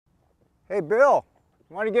Hey Bill,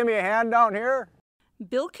 want to give me a hand down here?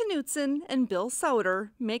 Bill Knudson and Bill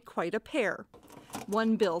Sauter make quite a pair.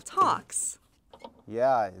 One Bill talks.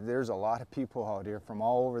 Yeah, there's a lot of people out here from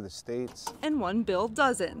all over the states. And one Bill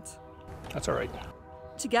doesn't. That's all right.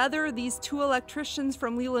 Together, these two electricians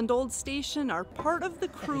from Leland Olds Station are part of the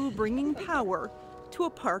crew bringing power to a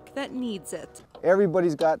park that needs it.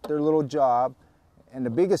 Everybody's got their little job, and the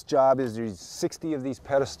biggest job is there's 60 of these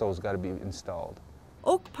pedestals got to be installed.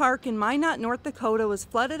 Oak Park in Minot, North Dakota was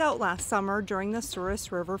flooded out last summer during the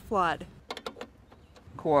Souris River flood.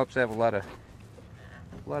 Co-ops have a lot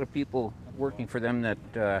of people working for them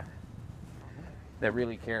that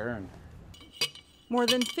really care. And more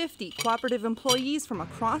than 50 cooperative employees from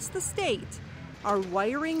across the state are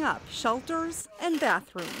wiring up shelters and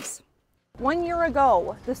bathrooms. 1 year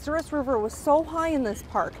ago, the Souris River was so high in this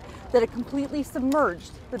park that it completely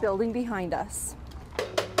submerged the building behind us.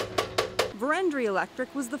 Verendry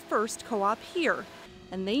Electric was the first co-op here,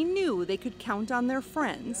 and they knew they could count on their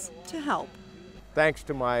friends to help. Thanks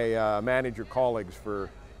to my manager colleagues for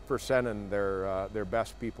sending their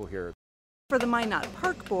best people here. For the Minot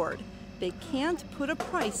Park Board, they can't put a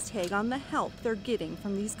price tag on the help they're getting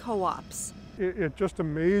from these co-ops. It just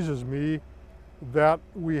amazes me that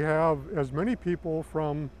we have as many people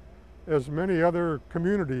from as many other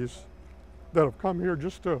communities that have come here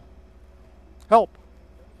just to help.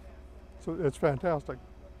 So it's fantastic.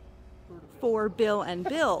 For Bill and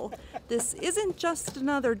Bill, this isn't just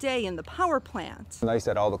another day in the power plant. It's nice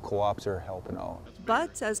that all the co-ops are helping out.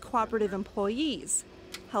 But as cooperative employees,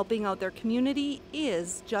 helping out their community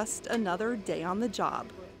is just another day on the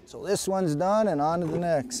job. So this one's done and on to the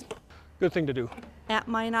next. Good thing to do. At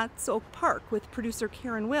Minot's Oak Park with producer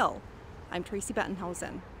Karen Will, I'm Tracy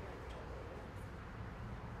Bettenhausen.